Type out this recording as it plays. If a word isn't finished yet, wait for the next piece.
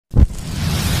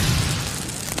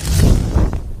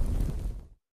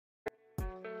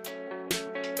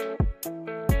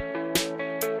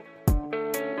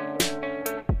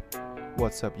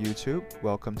What's up YouTube?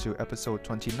 Welcome to episode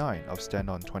 29 of Stand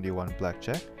on 21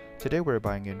 Blackjack. Today we're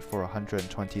buying in for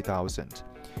 120,000.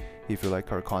 If you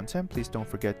like our content, please don't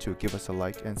forget to give us a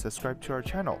like and subscribe to our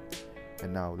channel.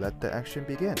 And now let the action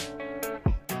begin.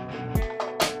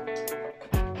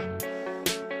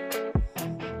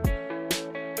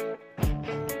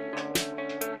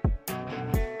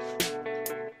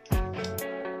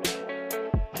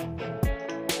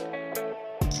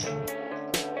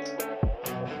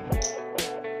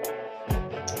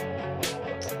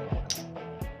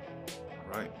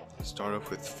 Alright, start off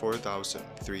with 4,000,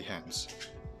 3 hands.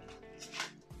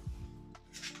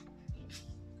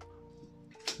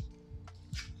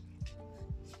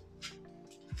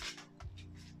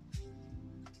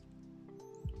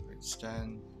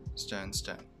 Stand, stand,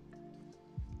 stand.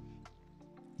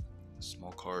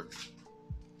 Small card.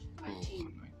 19.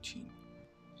 Ooh, 19.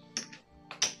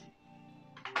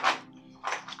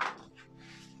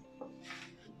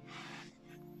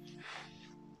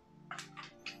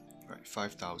 Right,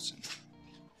 5,000.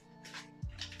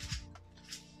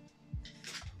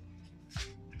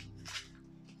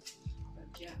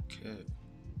 Blackjack. Okay.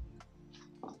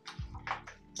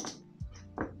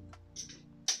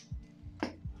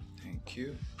 Thank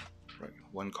you. Right,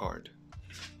 1 card.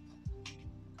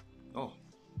 Oh,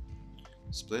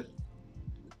 split.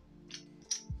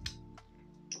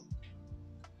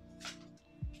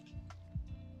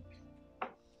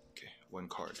 Okay, 1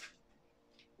 card.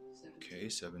 17. Okay,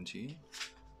 17.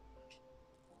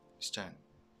 Stand.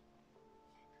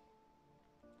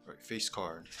 Right, face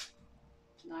card.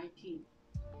 19.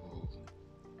 Oh.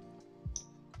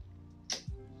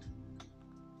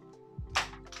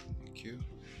 Thank you.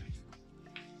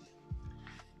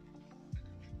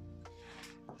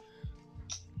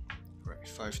 Right,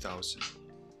 5,000.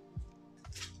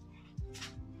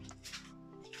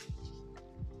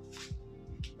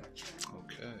 Blackjack.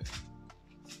 Okay.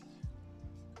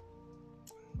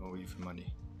 No even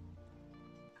money.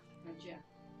 Blackjack.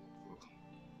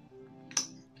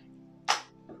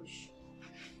 Push.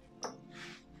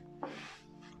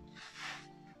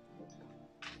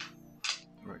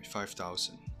 Right,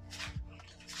 5,000.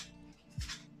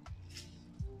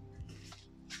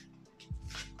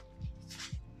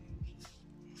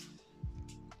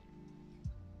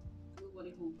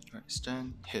 Nobody home. Right,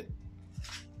 stand, hit.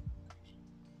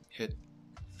 Hit.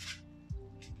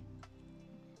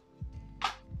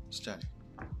 Stand.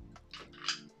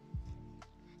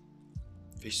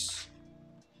 Face.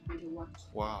 21.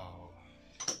 Wow.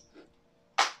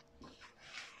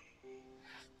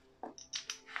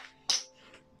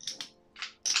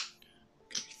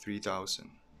 Okay, 3,000.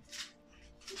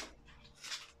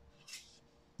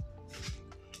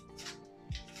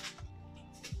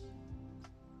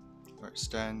 Right,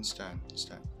 stand, stand,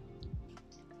 stand.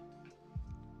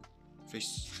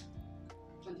 Face.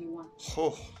 21.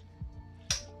 Oh.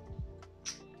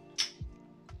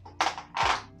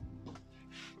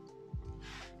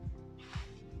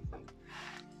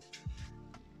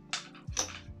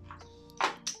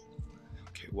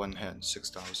 Okay, 1 hand,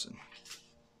 6,000.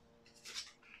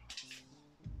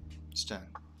 Stand.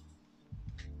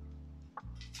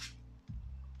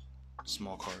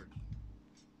 Small card.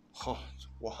 Oh,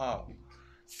 wow.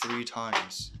 3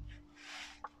 times.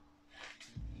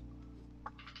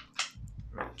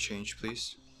 Right, change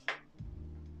please.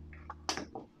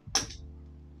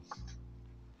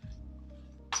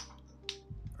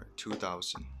 Right,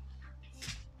 2,000.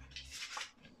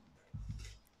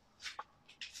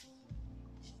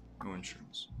 No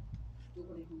insurance.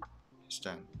 Nobody home.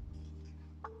 Stand.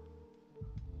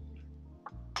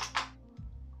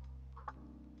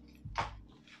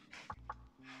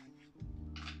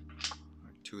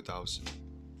 Right, 2,000.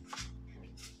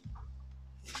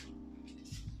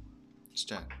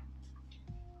 Stand.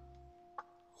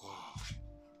 Wow.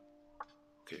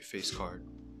 Okay, face card.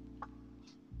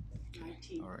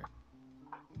 19. Alright.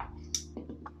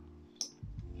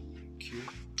 Thank you.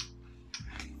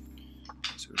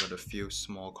 So we got a few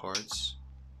small cards.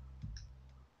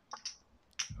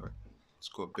 Alright, let's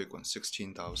go a big one,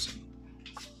 16,000.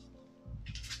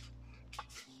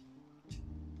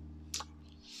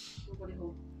 Nobody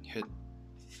home. Hit.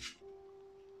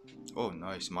 Oh,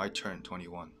 nice. My turn,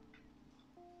 21.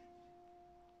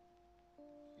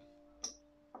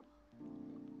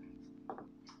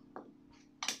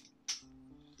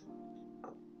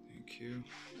 Thank you.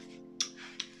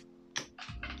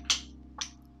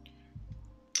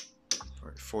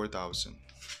 Alright, 4,000.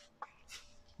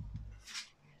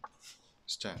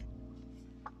 Stand.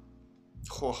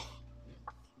 Oh.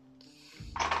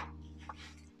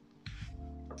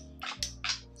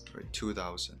 Right,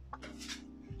 2,000.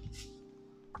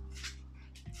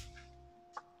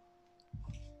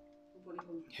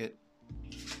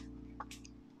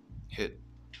 hit.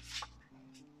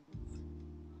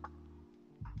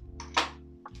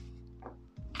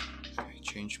 Okay,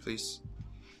 change please.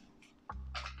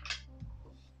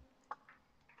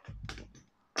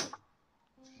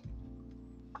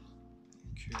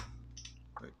 Okay,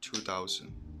 right,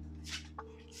 2000.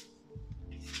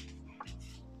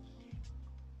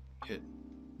 Hit.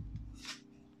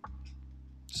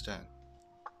 Stand.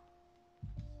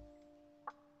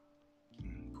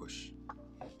 Push.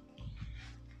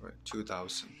 Right,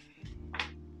 2000.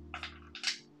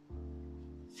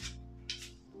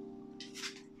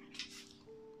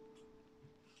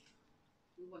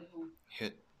 Nobody home.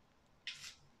 Hit.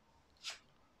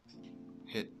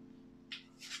 Hit.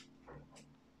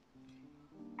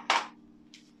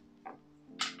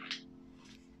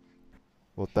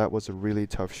 Well, that was a really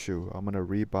tough shoe. I'm gonna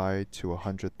rebuy to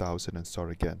 100,000 and start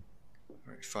again. All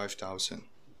right, 5,000.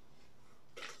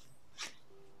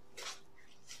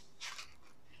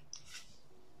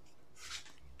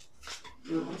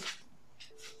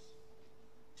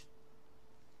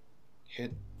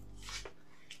 Hit.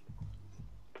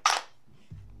 All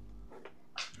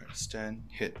right, stand.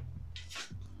 Hit.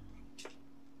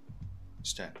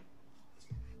 Stand.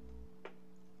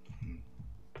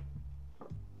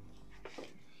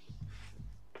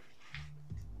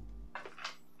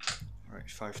 All right,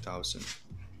 5,000.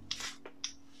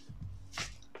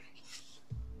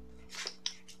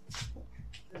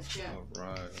 Let's check. All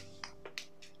right.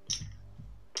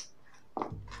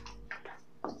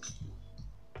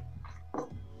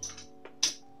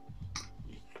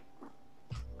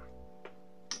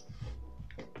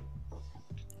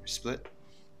 Split.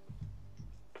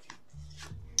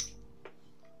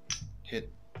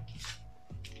 Hit.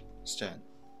 Stand.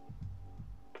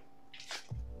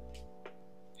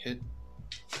 Hit.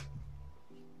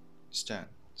 Stand.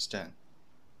 Stand.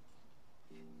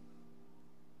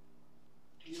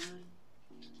 9.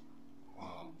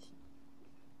 Wow.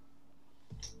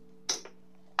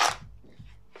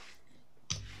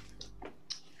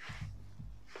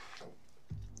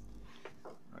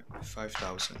 Right,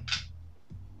 5,000.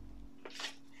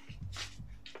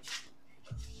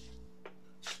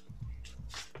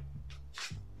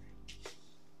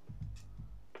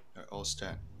 Right, all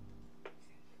stand.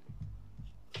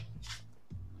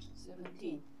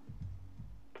 17.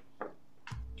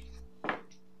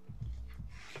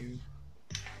 Q.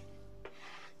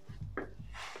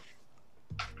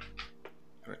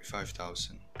 Right,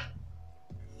 5,000.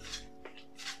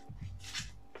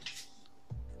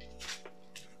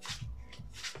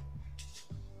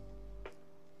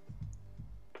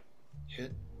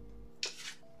 Hit.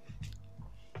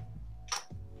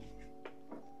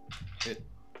 Hit.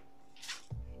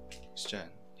 Stand.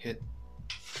 Hit.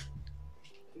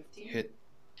 15. Hit.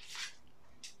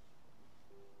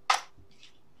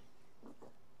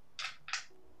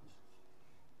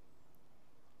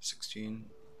 $16.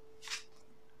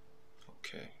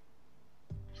 Okay.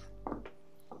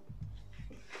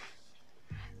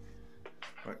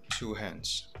 Right, two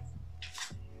hands.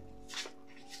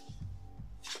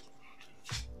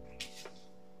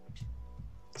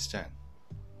 Stand.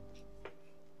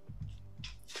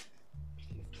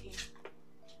 15.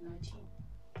 19.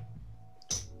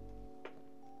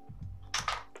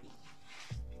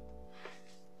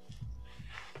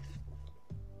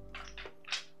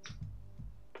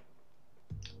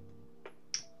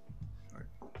 Right,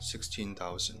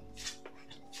 16,000.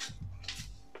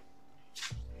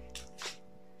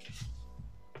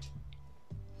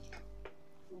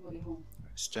 Nobody home.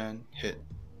 Stand. Hit.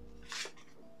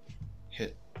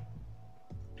 Hit.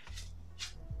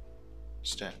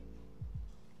 Stand.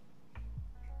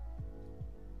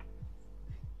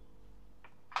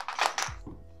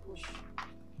 Push.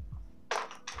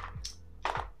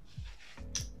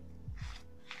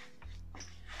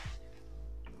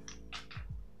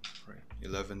 Right,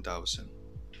 11,000.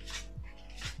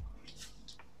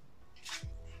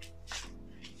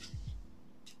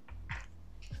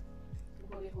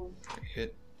 Nobody home. Right,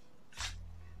 hit.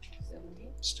 17.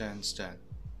 Stand. Stand.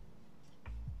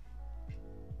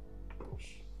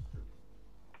 Push.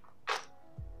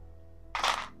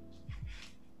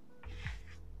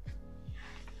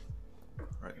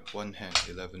 Right, one hand.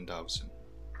 11,000.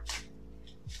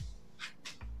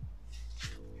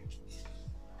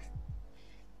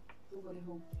 Nobody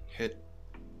home. Hit.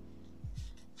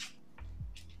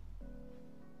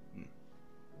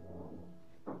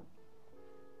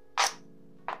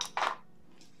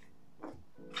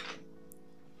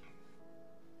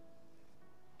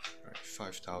 Right,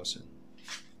 5,000.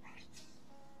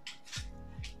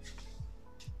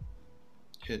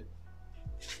 Hit.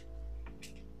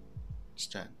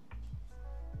 Stand.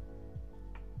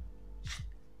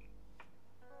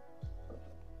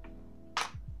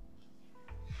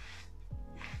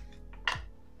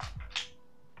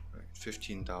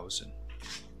 15,000.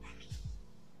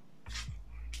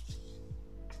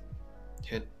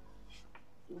 Hit.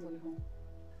 Nobody home.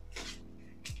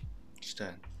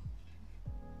 Stand.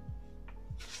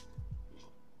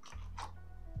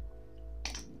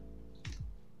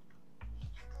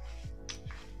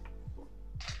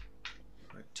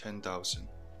 Right, 10,000.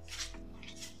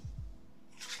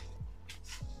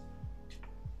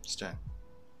 Stand.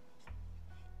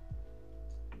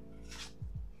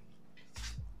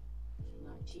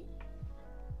 $19.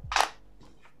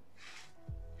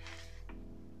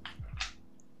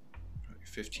 Right,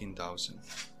 15,000.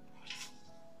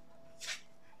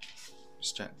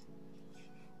 Stand.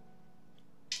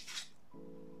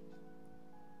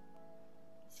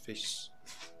 Face.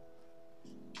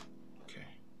 Okay.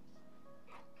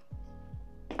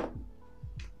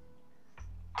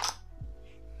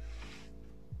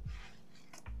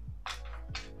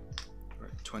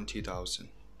 Right, 20,000.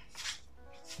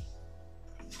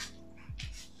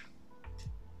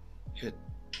 Hit.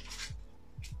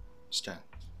 Stand.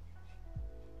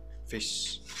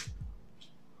 Face.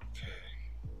 Okay.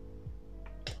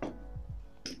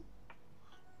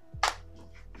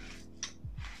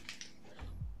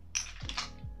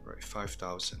 Right,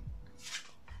 5,000.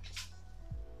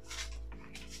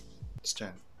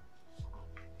 Stand.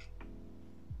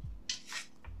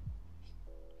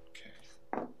 Okay.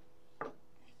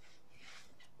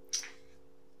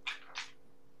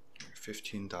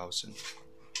 15,000.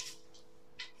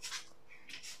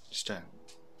 Stand.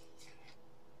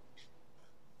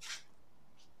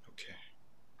 Okay.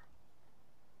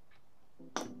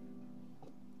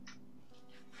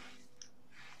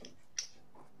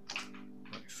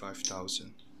 Right,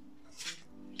 5,000.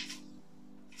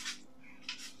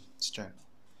 Stand.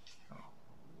 Oh.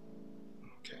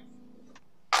 Okay.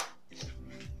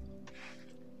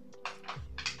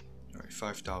 All right,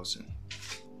 5,000.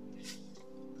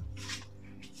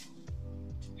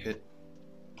 Hit.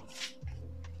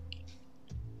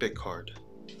 Big card.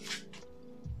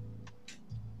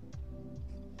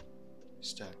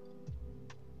 Stand.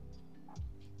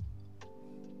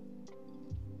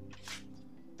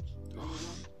 Oh.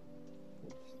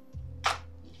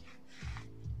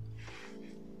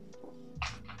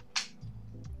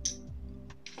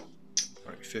 All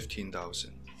right,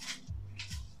 15,000.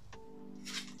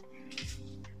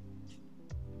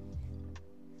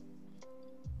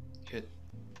 Hit.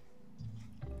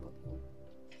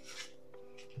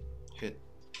 Hit.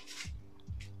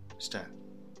 Stand.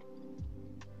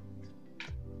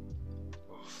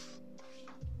 Oof.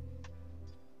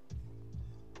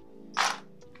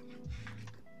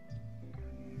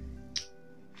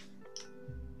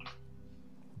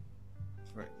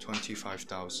 Right,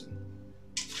 25,000.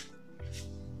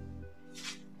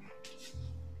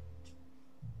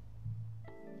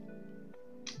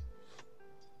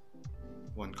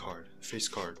 One card, face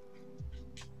card.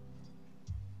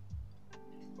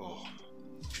 Oh.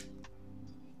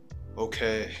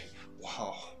 Okay.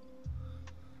 Wow.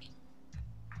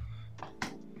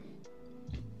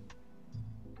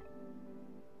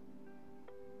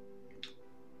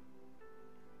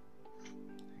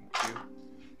 Thank you.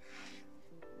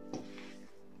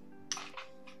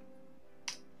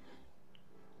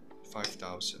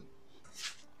 $5,000.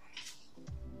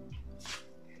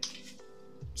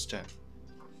 Stand.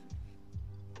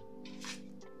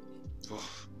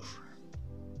 Oh, crap.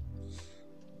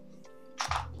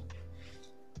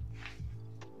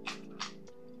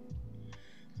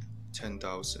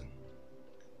 10,000.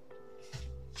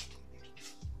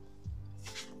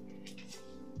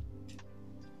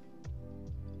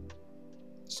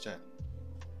 Stand.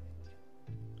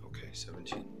 Okay,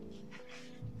 17.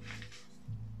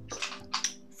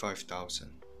 5,000.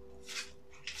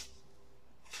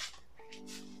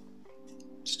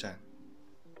 Stand.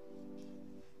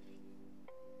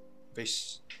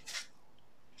 Face.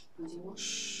 21.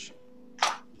 Shh.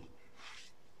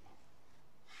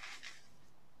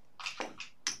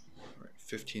 Alright,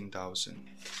 15,000.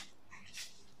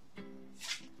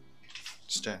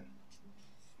 Stand.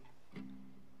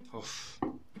 Oof.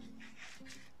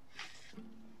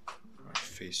 Alright,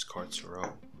 face cards are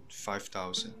out.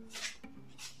 5,000.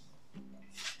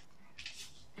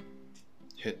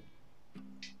 Hit.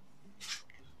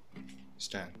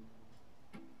 Stand.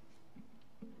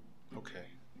 Okay.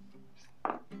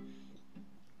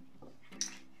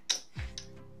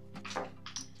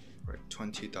 Right,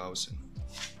 20,000.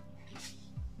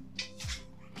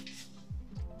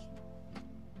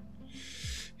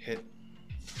 Hit.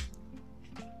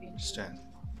 Stand.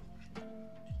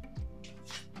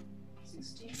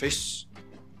 16. Face.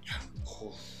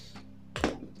 Oh.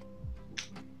 Thank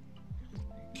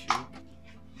you.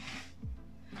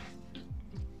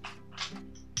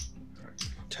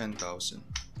 10,000.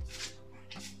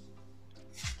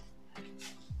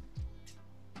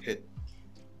 Hit.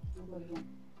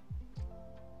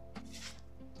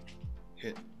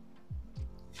 Hit.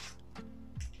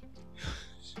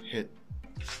 Hit.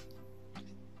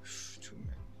 Too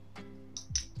many.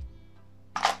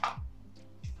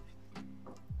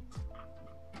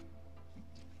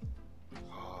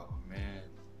 Oh man.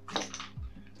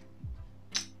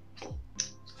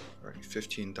 Alright,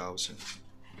 15,000.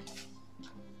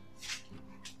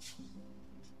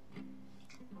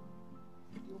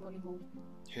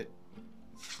 Hit.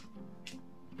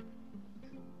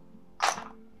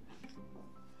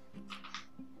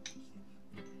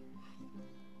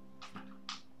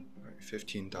 Alright,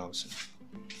 15,000.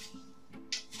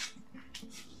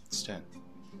 Stand.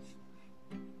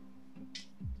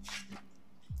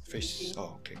 Face.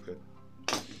 Oh, okay, good.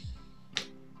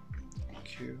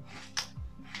 Thank you.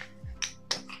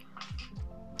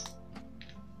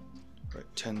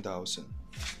 Alright, 10,000.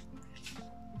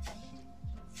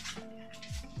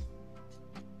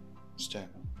 Stand.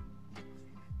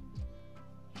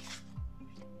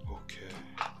 Okay.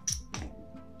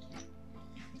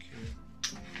 Thank you.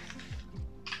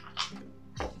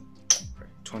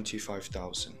 Right,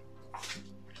 25,000. Come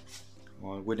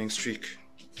on, winning streak.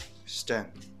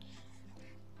 Stand.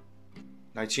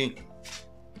 19.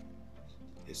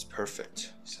 It's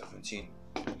perfect. 17.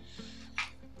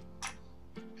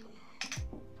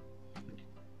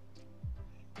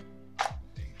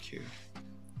 Thank you.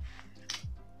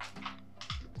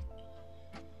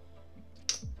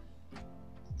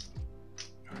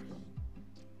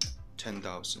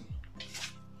 10,000.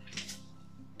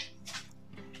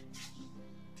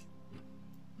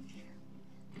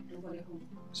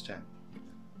 Stand.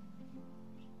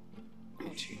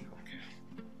 18. Okay.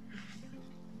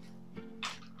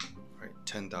 All right.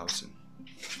 10,000.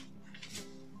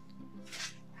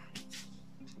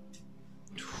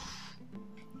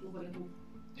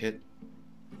 Hit.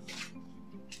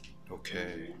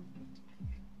 Okay.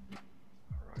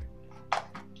 All right.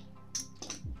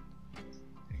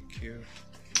 Thank you.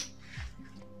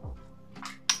 All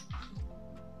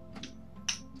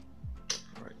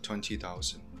right.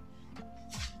 20,000.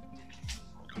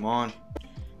 Come on.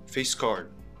 Face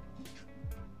card.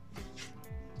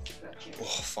 Oh,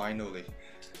 finally.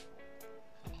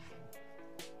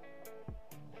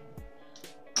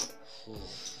 Ooh.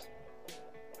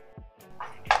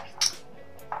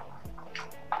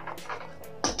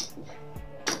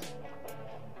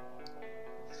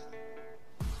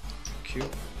 Thank you.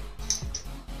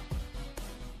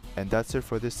 And that's it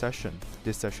for this session.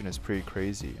 This session is pretty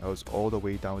crazy. I was all the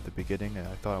way down at the beginning and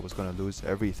I thought I was gonna lose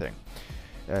everything.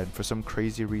 And for some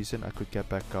crazy reason, I could get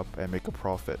back up and make a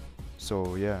profit.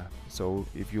 So yeah, so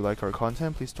if you like our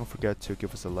content, please don't forget to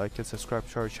give us a like and subscribe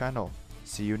to our channel.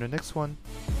 See you in the next one.